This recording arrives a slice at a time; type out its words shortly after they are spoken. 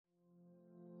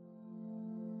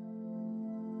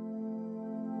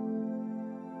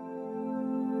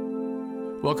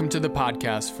Welcome to the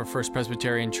podcast for First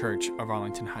Presbyterian Church of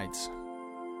Arlington Heights.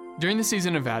 During the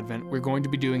season of Advent, we're going to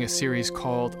be doing a series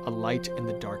called A Light in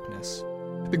the Darkness.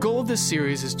 The goal of this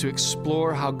series is to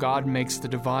explore how God makes the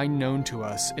divine known to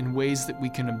us in ways that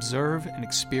we can observe and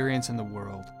experience in the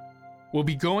world. We'll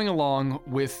be going along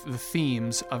with the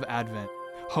themes of Advent: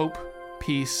 hope,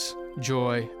 peace,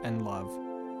 joy, and love.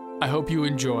 I hope you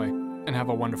enjoy and have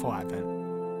a wonderful Advent.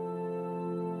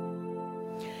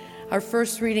 Our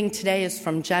first reading today is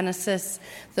from Genesis,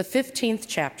 the 15th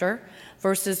chapter,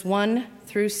 verses 1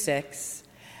 through 6,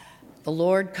 the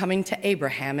Lord coming to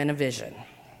Abraham in a vision.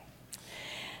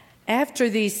 After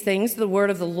these things, the word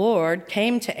of the Lord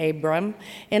came to Abram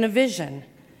in a vision.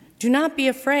 "Do not be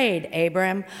afraid,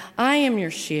 Abram. I am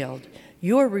your shield.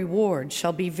 Your reward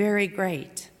shall be very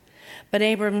great." But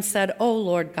Abram said, "O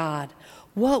Lord God,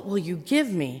 what will you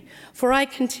give me? For I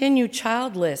continue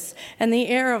childless, and the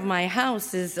heir of my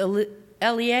house is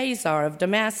Eleazar of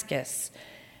Damascus."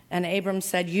 And Abram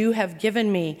said, "You have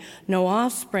given me no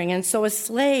offspring, and so a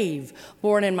slave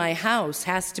born in my house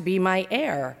has to be my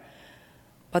heir."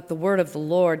 But the word of the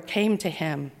Lord came to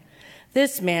him,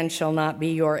 "This man shall not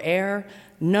be your heir.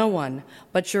 No one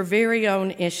but your very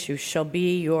own issue shall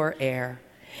be your heir."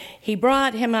 He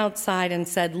brought him outside and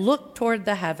said, "Look toward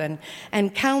the heaven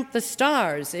and count the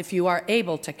stars if you are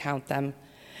able to count them."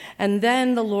 And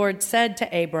then the Lord said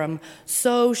to Abram,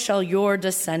 "So shall your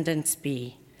descendants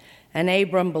be." And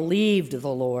Abram believed the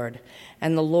Lord,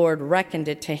 and the Lord reckoned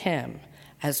it to him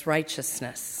as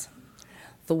righteousness.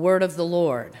 The word of the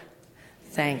Lord.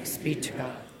 Thanks be to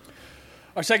God.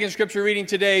 Our second scripture reading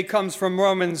today comes from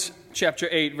Romans chapter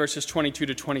 8, verses 22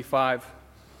 to 25.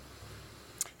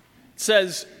 It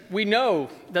says, "We know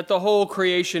that the whole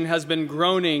creation has been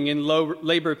groaning in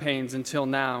labor pains until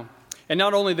now. And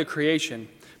not only the creation,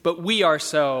 but we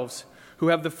ourselves, who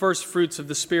have the first fruits of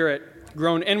the Spirit,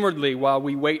 groan inwardly while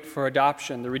we wait for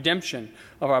adoption, the redemption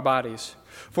of our bodies.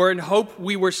 For in hope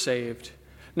we were saved.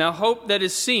 Now hope that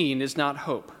is seen is not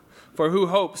hope. For who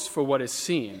hopes for what is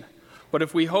seen? But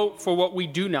if we hope for what we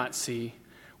do not see,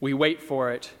 we wait for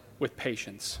it with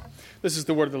patience." This is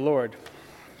the word of the Lord.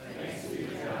 Thanks be to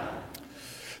God.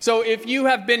 So if you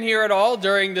have been here at all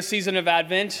during the season of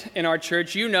Advent in our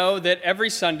church, you know that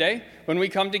every Sunday when we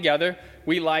come together,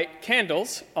 we light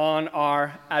candles on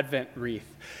our Advent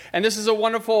wreath. And this is a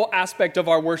wonderful aspect of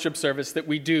our worship service that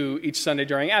we do each Sunday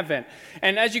during Advent.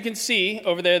 And as you can see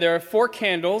over there are 4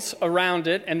 candles around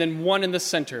it and then one in the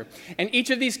center. And each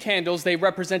of these candles, they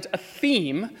represent a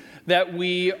theme that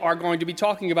we are going to be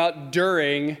talking about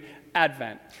during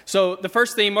Advent. So the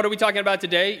first theme, what are we talking about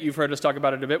today? You've heard us talk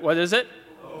about it a bit. What is it?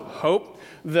 Hope.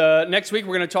 The next week,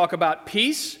 we're going to talk about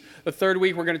peace. The third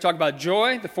week, we're going to talk about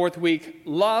joy. The fourth week,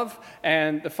 love.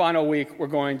 And the final week, we're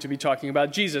going to be talking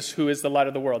about Jesus, who is the light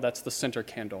of the world. That's the center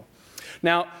candle.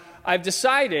 Now, I've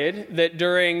decided that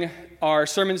during our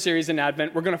sermon series in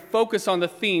Advent, we're going to focus on the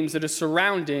themes that are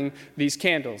surrounding these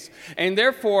candles. And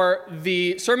therefore,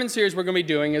 the sermon series we're going to be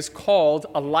doing is called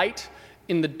A Light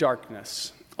in the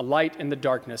Darkness. A light in the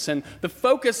darkness. And the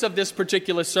focus of this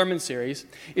particular sermon series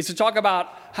is to talk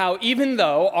about how even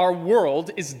though our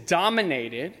world is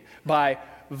dominated by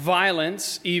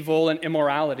violence, evil, and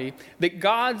immorality, that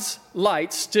God's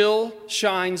light still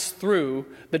shines through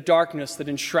the darkness that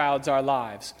enshrouds our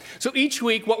lives. So each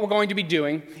week, what we're going to be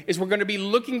doing is we're going to be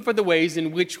looking for the ways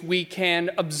in which we can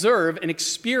observe and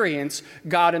experience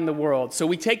God in the world. So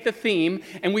we take the theme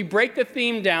and we break the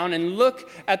theme down and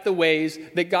look at the ways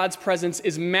that God's presence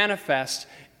is manifest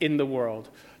in the world.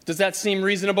 Does that seem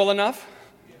reasonable enough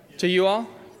to you all?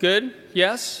 Good?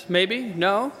 Yes? Maybe?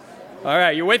 No? All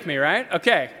right, you're with me, right?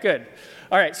 Okay, good.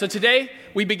 All right, so today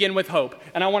we begin with hope.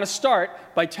 And I want to start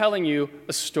by telling you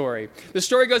a story. The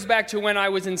story goes back to when I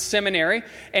was in seminary.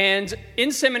 And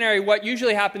in seminary, what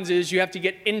usually happens is you have to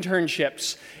get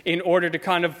internships in order to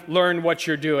kind of learn what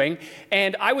you're doing.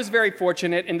 And I was very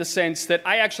fortunate in the sense that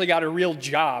I actually got a real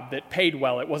job that paid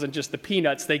well. It wasn't just the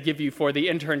peanuts they give you for the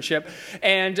internship.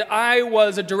 And I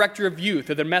was a director of youth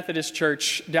at the Methodist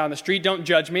church down the street. Don't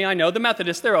judge me. I know the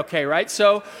Methodists, they're okay, right?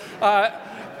 So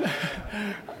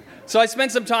I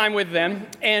spent some time with them,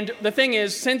 and the thing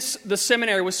is, since the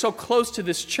seminary was so close to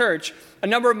this church, a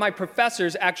number of my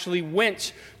professors actually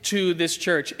went to this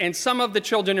church, and some of the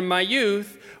children in my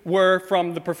youth were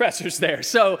from the professors there.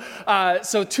 So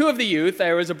 2 of the youth,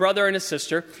 there was a brother and a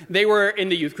sister, they were in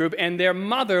the youth group, and their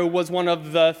mother was one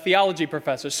of the theology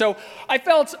professors. So I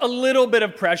felt a little bit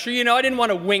of pressure. I didn't want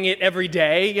to wing it every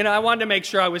day. I wanted to make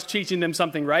sure I was teaching them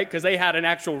something right, because they had an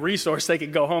actual resource they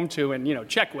could go home to and,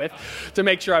 check with to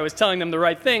make sure I was telling them the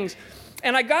right things.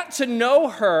 And I got to know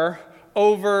her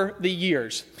over the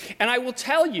years. And I will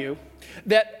tell you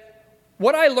that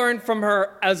what I learned from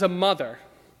her as a mother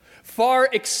far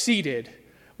exceeded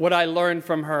what I learned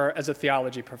from her as a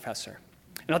theology professor.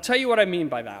 And I'll tell you what I mean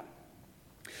by that.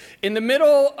 In the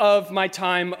middle of my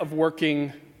time of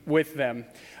working with them,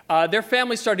 their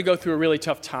family started to go through a really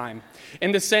tough time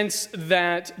in the sense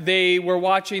that they were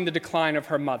watching the decline of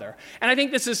her mother. And I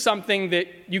think this is something that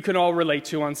you can all relate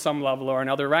to on some level or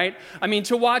another, right? I mean,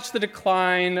 to watch the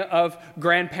decline of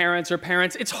grandparents or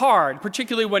parents, it's hard,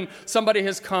 particularly when somebody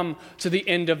has come to the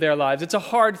end of their lives. It's a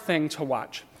hard thing to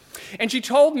watch. And she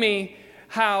told me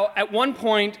how at one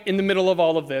point in the middle of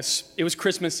all of this, it was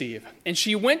Christmas Eve. And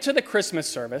she went to the Christmas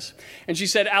service, and she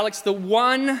said, Alex, the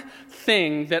one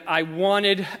thing that I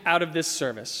wanted out of this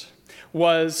service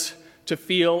was to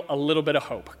feel a little bit of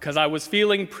hope, because I was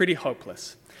feeling pretty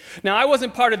hopeless. Now, I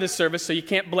wasn't part of this service, so you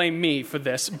can't blame me for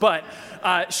this, but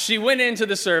she went into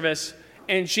the service,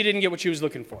 and she didn't get what she was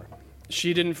looking for.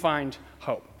 She didn't find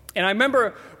hope. And I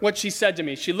remember what she said to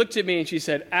me. She looked at me, and she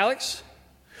said, Alex,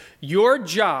 your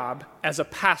job as a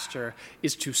pastor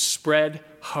is to spread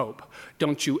hope.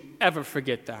 Don't you ever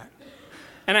forget that.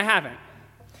 And I haven't.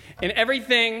 In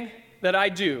everything that I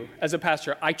do as a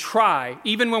pastor, I try,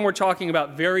 even when we're talking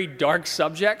about very dark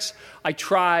subjects, I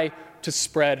try to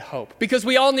spread hope. Because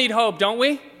we all need hope, don't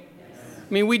we? Yes.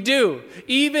 I mean, we do.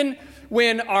 Even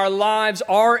when our lives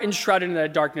are enshrouded in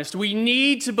that darkness, we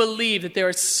need to believe that there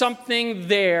is something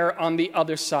there on the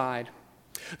other side.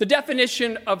 The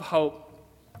definition of hope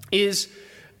is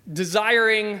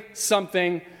desiring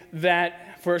something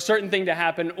that for a certain thing to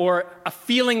happen or a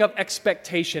feeling of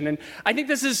expectation. And I think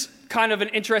this is kind of an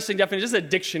interesting definition. This is a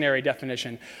dictionary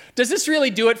definition. Does this really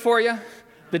do it for you?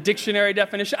 The dictionary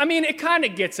definition? I mean, it kind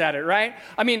of gets at it, right?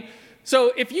 I mean,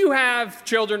 so if you have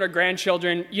children or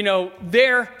grandchildren, you know,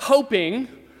 they're hoping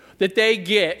that they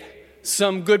get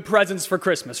some good presents for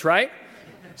Christmas, right?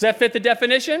 Does that fit the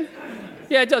definition?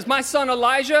 Yeah, it does. My son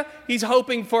Elijah, he's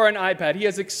hoping for an iPad. He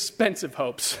has expensive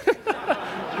hopes.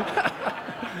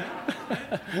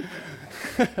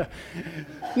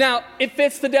 Now, it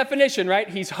fits the definition, right?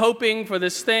 He's hoping for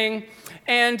this thing.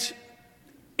 And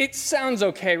it sounds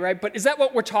okay, right? But is that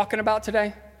what we're talking about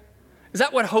today? Is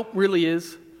that what hope really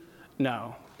is?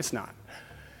 No, it's not.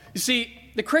 You see,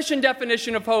 the Christian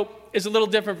definition of hope is a little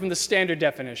different from the standard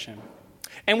definition.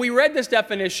 And we read this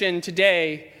definition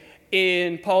today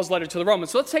in Paul's letter to the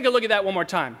Romans. So let's take a look at that one more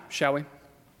time, shall we?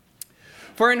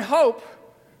 For in hope,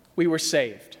 we were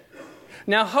saved.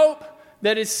 Now, hope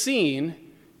that is seen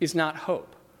is not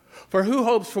hope. For who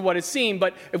hopes for what is seen?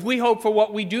 But if we hope for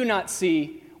what we do not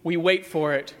see, we wait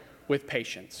for it with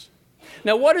patience.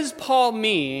 Now, what does Paul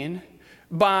mean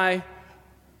by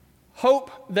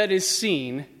hope that is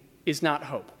seen is not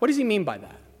hope? What does he mean by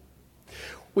that?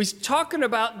 Well, he's talking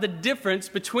about the difference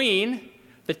between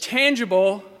the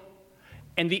tangible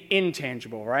and the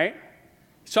intangible, right?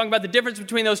 He's talking about the difference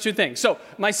between those two things. So,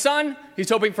 my son, he's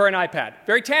hoping for an iPad.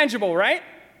 Very tangible, right?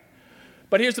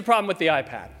 But here's the problem with the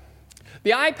iPad.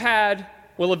 The iPad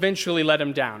will eventually let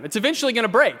him down. It's eventually going to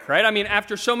break, right? I mean,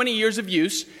 after so many years of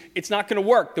use, it's not going to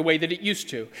work the way that it used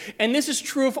to. And this is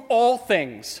true of all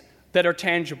things that are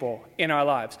tangible in our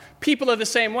lives. People are the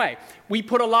same way. We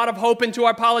put a lot of hope into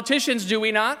our politicians, do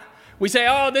we not? We say,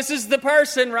 oh, this is the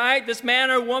person, right? This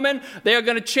man or woman, they're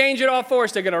going to change it all for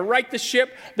us. They're going to right the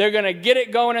ship. They're going to get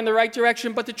it going in the right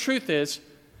direction. But the truth is,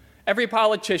 every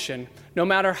politician, no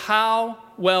matter how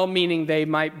well-meaning they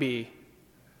might be,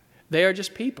 they are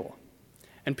just people.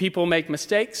 And people make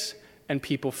mistakes, and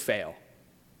people fail.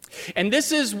 And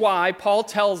this is why Paul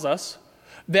tells us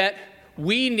that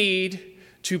we need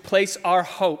to place our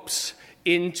hopes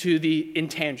into the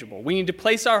intangible. We need to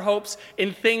place our hopes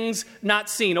in things not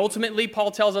seen. Ultimately,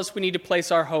 Paul tells us we need to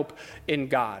place our hope in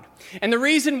God. And the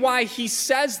reason why he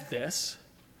says this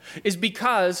is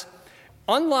because,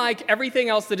 unlike everything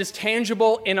else that is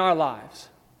tangible in our lives,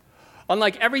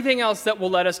 unlike everything else that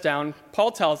will let us down,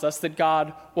 Paul tells us that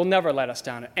God will never let us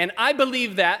down. And I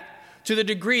believe that to the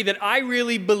degree that I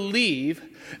really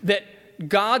believe that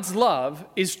God's love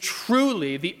is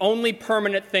truly the only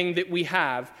permanent thing that we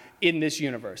have in this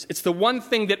universe. It's the one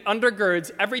thing that undergirds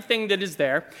everything that is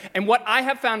there. And what I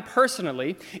have found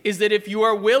personally is that if you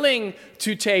are willing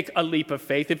to take a leap of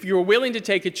faith, if you are willing to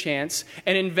take a chance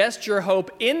and invest your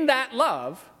hope in that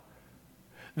love,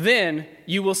 then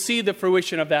you will see the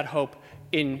fruition of that hope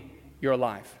in your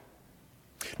life.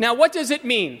 Now, what does it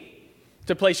mean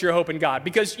to place your hope in God?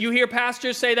 Because you hear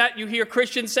pastors say that, you hear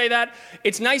Christians say that.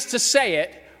 It's nice to say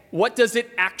it. What does it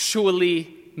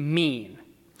actually mean?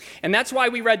 And that's why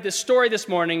we read this story this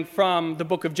morning from the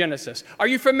book of Genesis. Are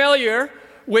you familiar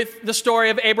with the story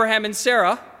of Abraham and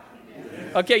Sarah?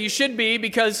 Okay, you should be,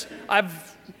 because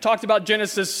I've talked about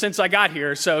Genesis since I got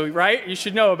here, so, right? You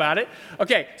should know about it.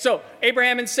 Okay, so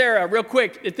Abraham and Sarah, real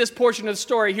quick, at this portion of the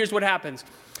story, here's what happens.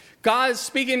 God is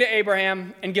speaking to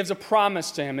Abraham and gives a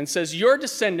promise to him and says, your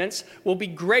descendants will be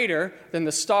greater than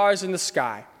the stars in the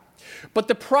sky. But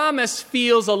the promise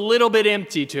feels a little bit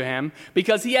empty to him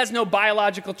because he has no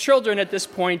biological children at this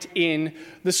point in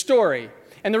the story.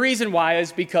 And the reason why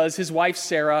is because his wife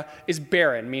Sarah is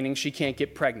barren, meaning she can't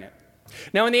get pregnant.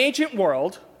 Now, in the ancient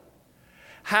world,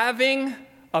 having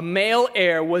a male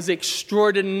heir was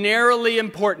extraordinarily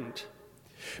important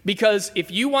because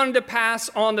if you wanted to pass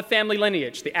on the family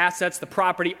lineage, the assets, the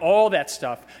property, all that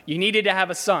stuff, you needed to have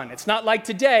a son. It's not like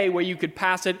today where you could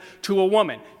pass it to a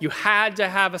woman. You had to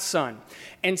have a son.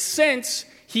 And since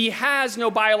he has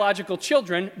no biological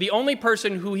children, the only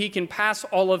person who he can pass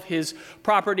all of his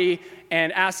property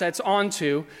and assets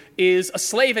onto is a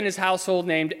slave in his household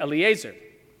named Eliezer.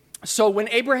 So when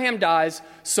Abraham dies,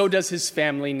 so does his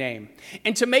family name.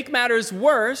 And to make matters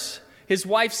worse, his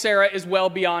wife Sarah is well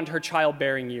beyond her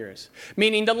childbearing years,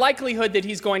 meaning the likelihood that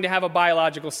he's going to have a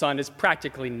biological son is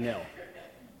practically nil.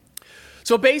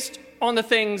 So based on the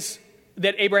things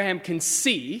that Abraham can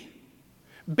see,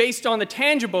 based on the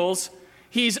tangibles,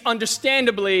 he's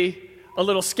understandably a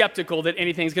little skeptical that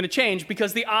anything's going to change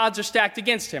because the odds are stacked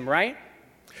against him, right?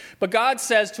 But God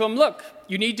says to him, look,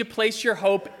 you need to place your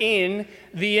hope in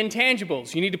the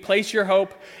intangibles. You need to place your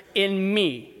hope in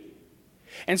me.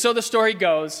 And so the story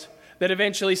goes that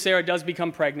eventually Sarah does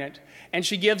become pregnant, and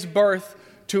she gives birth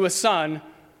to a son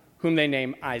whom they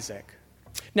name Isaac.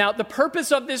 Now, the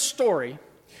purpose of this story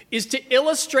is to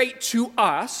illustrate to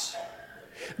us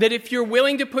that if you're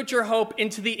willing to put your hope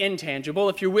into the intangible,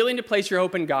 if you're willing to place your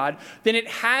hope in God, then it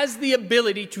has the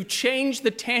ability to change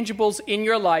the tangibles in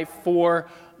your life for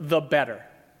the better.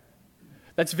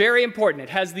 That's very important. It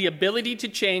has the ability to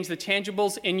change the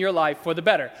tangibles in your life for the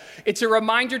better. It's a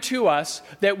reminder to us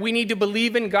that we need to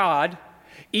believe in God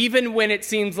even when it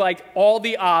seems like all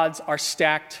the odds are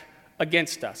stacked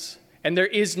against us and there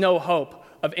is no hope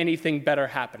of anything better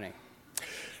happening.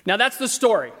 Now, that's the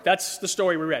story. That's the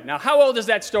story we read. Now, how old is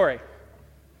that story?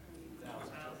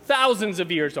 Thousands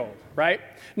of years old, right?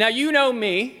 Now, you know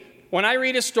me. When I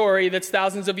read a story that's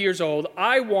thousands of years old,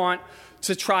 I want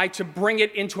to try to bring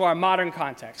it into our modern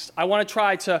context. I want to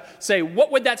try to say,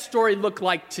 what would that story look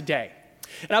like today?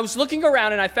 And I was looking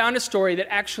around and I found a story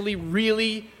that actually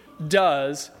really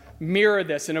does mirror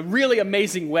this in a really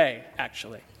amazing way,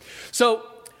 actually. So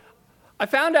I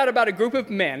found out about a group of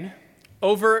men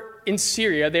over in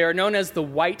Syria. They are known as the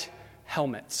White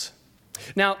Helmets.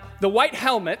 Now, the White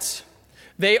Helmets,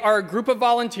 they are a group of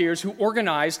volunteers who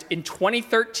organized in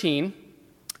 2013,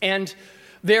 and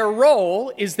their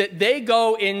role is that they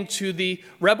go into the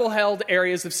rebel-held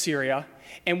areas of Syria,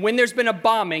 and when there's been a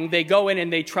bombing, they go in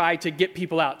and they try to get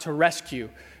people out, to rescue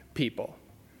people.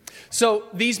 So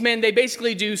these men, they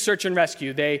basically do search and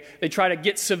rescue. They try to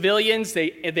get civilians. They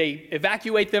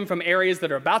evacuate them from areas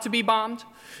that are about to be bombed.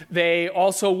 They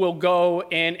also will go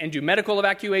in and do medical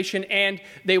evacuation, and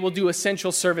they will do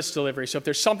essential service delivery. So if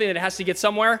there's something that has to get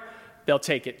somewhere, they'll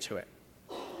take it to it.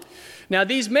 Now,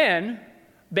 these men,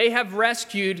 they have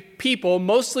rescued people,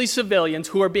 mostly civilians,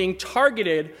 who are being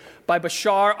targeted by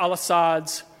Bashar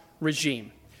al-Assad's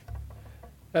regime.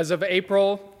 As of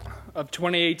April of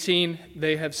 2018,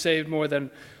 they have saved more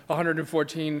than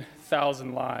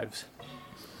 114,000 lives,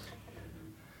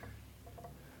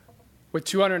 with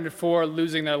 204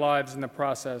 losing their lives in the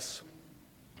process.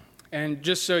 And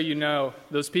just so you know,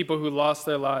 those people who lost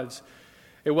their lives,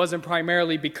 it wasn't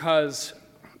primarily because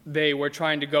they were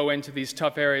trying to go into these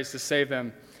tough areas to save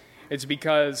them. It's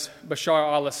because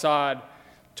Bashar al-Assad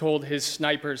told his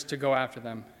snipers to go after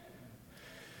them.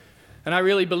 And I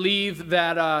really believe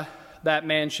that that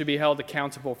man should be held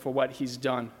accountable for what he's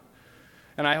done.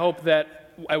 And I hope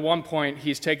that at one point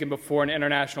he's taken before an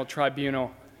international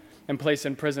tribunal and placed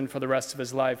in prison for the rest of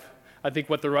his life. I think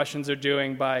what the Russians are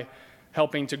doing by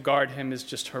helping to guard him is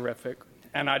just horrific.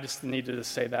 And I just needed to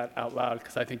say that out loud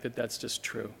because I think that that's just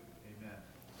true. Amen.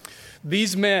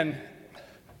 These men,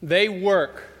 they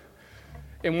work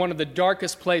in one of the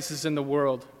darkest places in the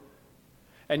world,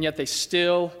 and yet they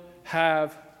still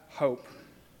have hope.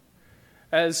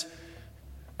 As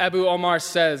Abu Omar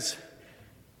says,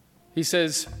 he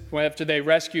says, after they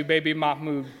rescue baby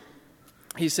Mahmoud,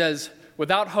 he says,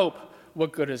 without hope,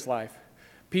 what good is life?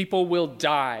 People will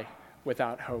die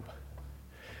without hope.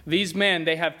 These men,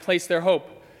 they have placed their hope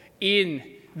in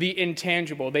the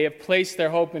intangible. They have placed their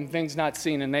hope in things not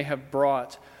seen, and they have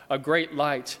brought a great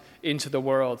light into the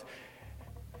world.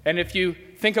 And if you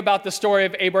think about the story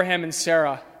of Abraham and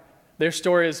Sarah, their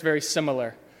story is very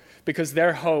similar because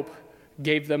their hope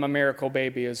gave them a miracle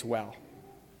baby as well.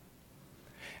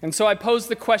 And so I pose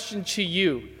the question to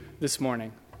you this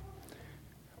morning.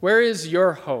 Where is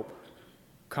your hope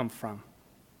come from?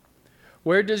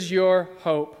 Where does your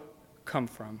hope come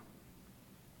from?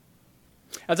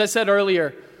 As I said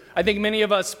earlier, I think many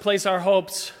of us place our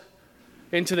hopes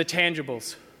into the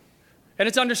tangibles. And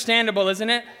it's understandable, isn't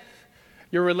it?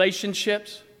 Your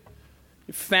relationships,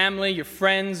 your family, your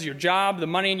friends, your job, the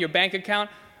money in your bank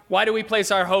account. Why do we place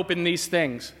our hope in these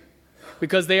things?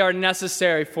 Because they are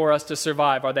necessary for us to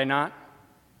survive, are they not?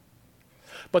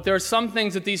 But there are some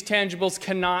things that these tangibles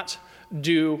cannot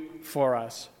do for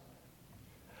us.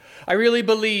 I really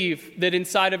believe that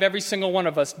inside of every single one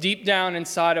of us, deep down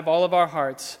inside of all of our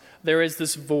hearts, there is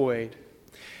this void.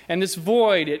 And this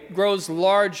void, it grows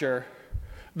larger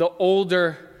the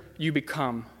older you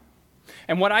become.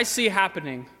 And what I see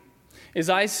happening is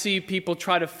I see people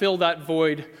try to fill that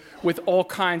void with all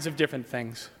kinds of different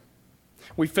things.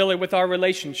 We fill it with our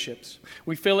relationships.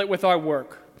 We fill it with our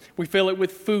work. We fill it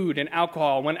with food and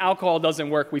alcohol. When alcohol doesn't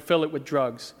work, we fill it with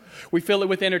drugs. We fill it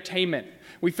with entertainment.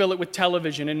 We fill it with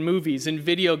television and movies and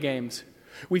video games.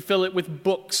 We fill it with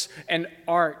books and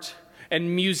art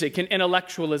and music and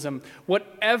intellectualism.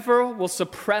 Whatever will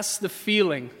suppress the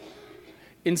feeling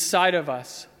inside of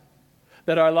us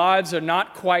that our lives are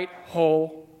not quite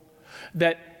whole,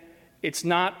 that it's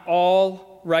not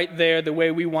all right there the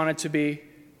way we want it to be,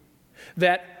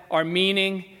 that our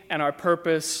meaning and our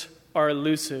purpose are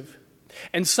elusive.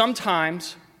 And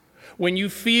sometimes, when you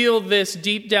feel this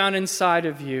deep down inside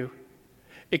of you,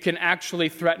 it can actually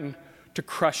threaten to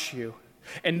crush you.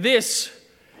 And this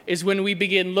is when we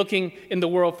begin looking in the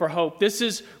world for hope. This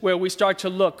is where we start to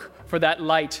look for that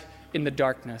light in the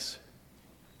darkness.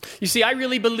 You see, I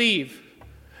really believe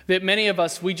that many of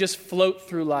us, we just float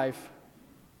through life.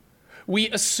 We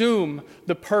assume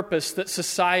the purpose that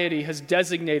society has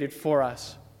designated for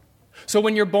us. So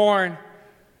when you're born,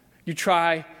 you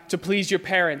try to please your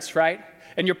parents, right?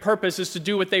 And your purpose is to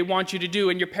do what they want you to do.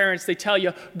 And your parents, they tell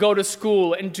you, go to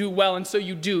school and do well. And so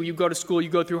you do. You go to school, you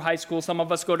go through high school. Some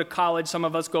of us go to college. Some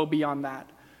of us go beyond that.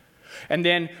 And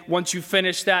then once you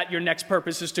finish that, your next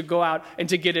purpose is to go out and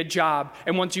to get a job.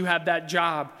 And once you have that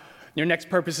job, your next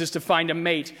purpose is to find a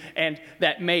mate. And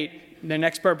that mate, the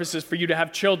next purpose is for you to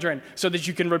have children so that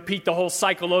you can repeat the whole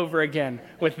cycle over again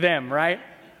with them, right? I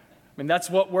mean, that's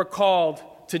what we're called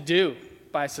to do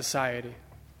by society.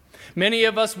 Many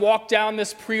of us walk down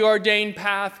this preordained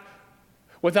path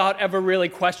without ever really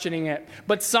questioning it.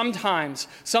 But sometimes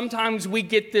we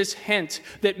get this hint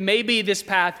that maybe this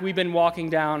path we've been walking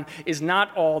down is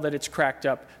not all that it's cracked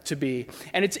up to be.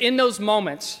 And it's in those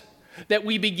moments that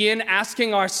we begin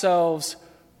asking ourselves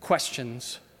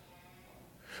questions.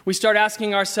 We start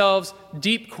asking ourselves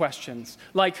deep questions,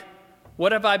 like,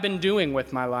 what have I been doing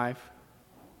with my life?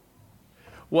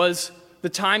 Was the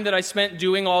time that I spent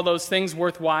doing all those things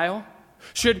worthwhile?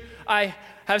 Should I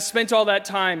have spent all that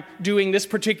time doing this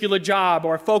particular job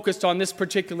or focused on this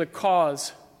particular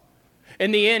cause?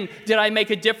 In the end, did I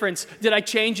make a difference? Did I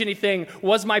change anything?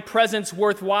 Was my presence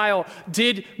worthwhile?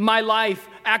 Did my life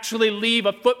actually leave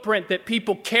a footprint that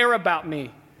people care about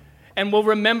me and will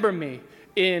remember me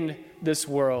in this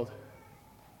world?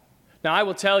 Now, I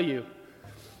will tell you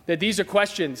that these are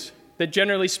questions that,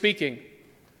 generally speaking,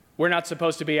 we're not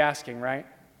supposed to be asking, right?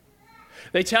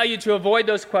 They tell you to avoid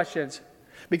those questions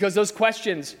because those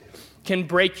questions can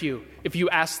break you if you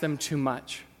ask them too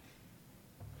much.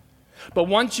 But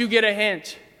once you get a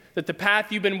hint that the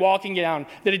path you've been walking down,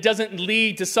 that it doesn't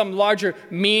lead to some larger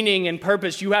meaning and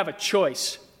purpose, you have a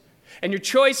choice. And your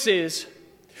choice is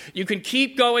you can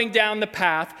keep going down the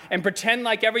path and pretend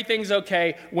like everything's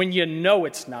okay when you know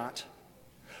it's not.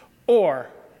 Or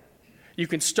you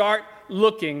can start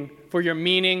looking for your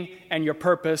meaning and your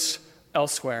purpose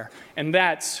elsewhere. And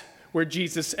that's where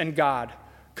Jesus and God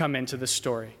come into the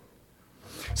story.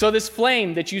 So this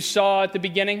flame that you saw at the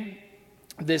beginning,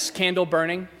 this candle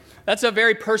burning, that's a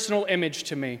very personal image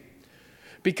to me.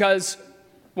 Because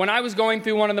when I was going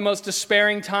through one of the most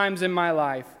despairing times in my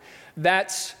life,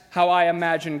 that's how I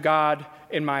imagined God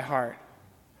in my heart.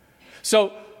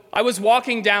 So I was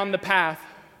walking down the path.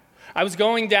 I was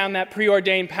going down that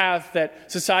preordained path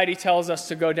that society tells us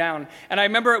to go down. And I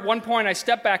remember at one point I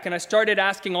stepped back and I started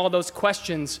asking all those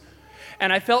questions.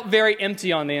 And I felt very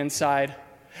empty on the inside.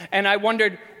 And I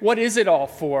wondered, what is it all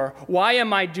for? Why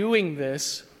am I doing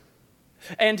this?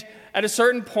 And at a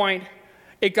certain point,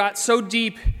 it got so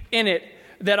deep in it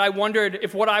that I wondered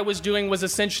if what I was doing was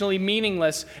essentially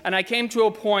meaningless. And I came to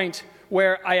a point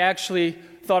where I actually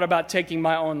thought about taking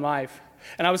my own life.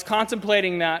 And I was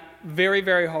contemplating that very,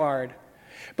 very hard.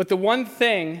 But the one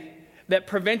thing that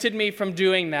prevented me from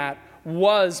doing that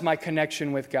was my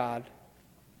connection with God.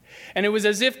 And it was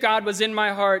as if God was in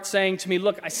my heart saying to me,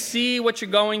 look, I see what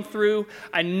you're going through.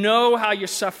 I know how you're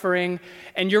suffering.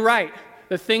 And you're right.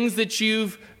 The things that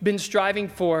you've been striving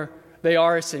for, they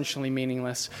are essentially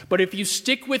meaningless. But if you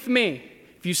stick with me,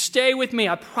 if you stay with me,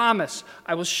 I promise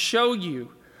I will show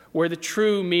you where the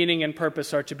true meaning and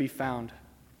purpose are to be found.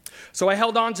 So I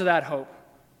held on to that hope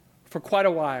for quite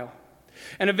a while.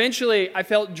 And eventually I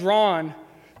felt drawn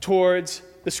towards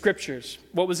the scriptures,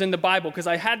 what was in the Bible, because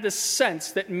I had this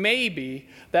sense that maybe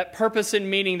that purpose and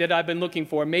meaning that I've been looking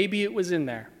for, maybe it was in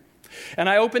there. And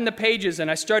I opened the pages and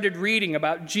I started reading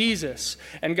about Jesus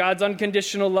and God's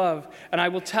unconditional love. And I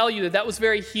will tell you that that was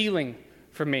very healing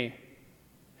for me.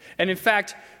 And in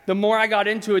fact, the more I got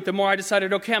into it, the more I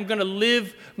decided, okay, I'm going to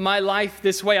live my life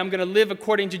this way. I'm going to live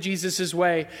according to Jesus'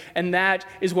 way. And that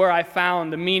is where I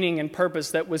found the meaning and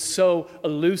purpose that was so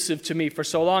elusive to me for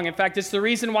so long. In fact, it's the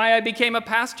reason why I became a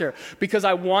pastor, because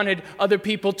I wanted other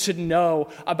people to know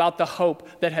about the hope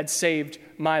that had saved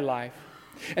my life.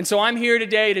 And so I'm here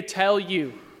today to tell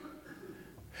you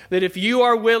that if you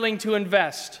are willing to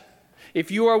invest,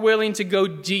 if you are willing to go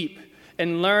deep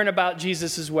and learn about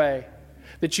Jesus' way,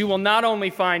 that you will not only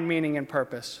find meaning and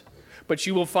purpose, but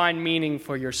you will find meaning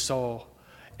for your soul,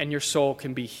 and your soul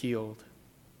can be healed.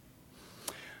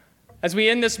 As we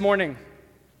end this morning,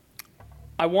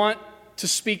 I want to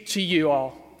speak to you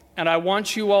all, and I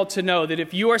want you all to know that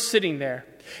if you are sitting there,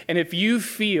 and if you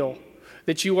feel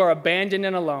that you are abandoned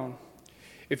and alone,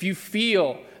 if you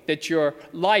feel that your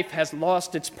life has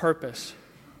lost its purpose,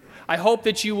 I hope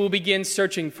that you will begin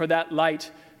searching for that light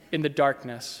in the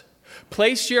darkness.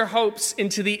 Place your hopes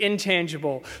into the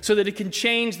intangible so that it can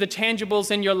change the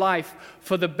tangibles in your life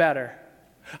for the better.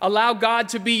 Allow God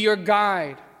to be your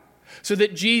guide so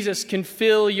that Jesus can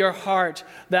fill your heart,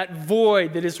 that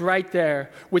void that is right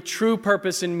there, with true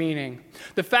purpose and meaning.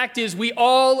 The fact is, we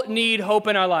all need hope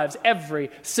in our lives. Every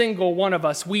single one of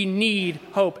us, we need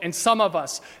hope. And some of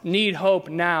us need hope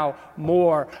now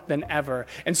more than ever.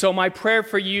 And so my prayer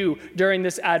for you during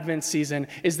this Advent season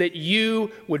is that you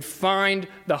would find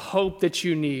the hope that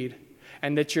you need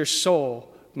and that your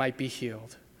soul might be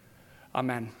healed.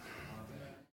 Amen.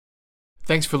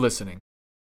 Thanks for listening.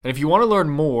 And if you want to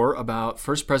learn more about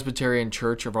First Presbyterian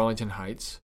Church of Arlington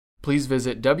Heights, please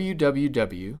visit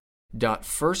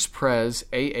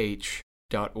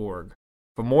www.firstpresah.org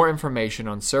for more information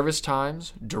on service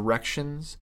times,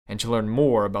 directions, and to learn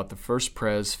more about the First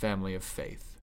Pres family of faith.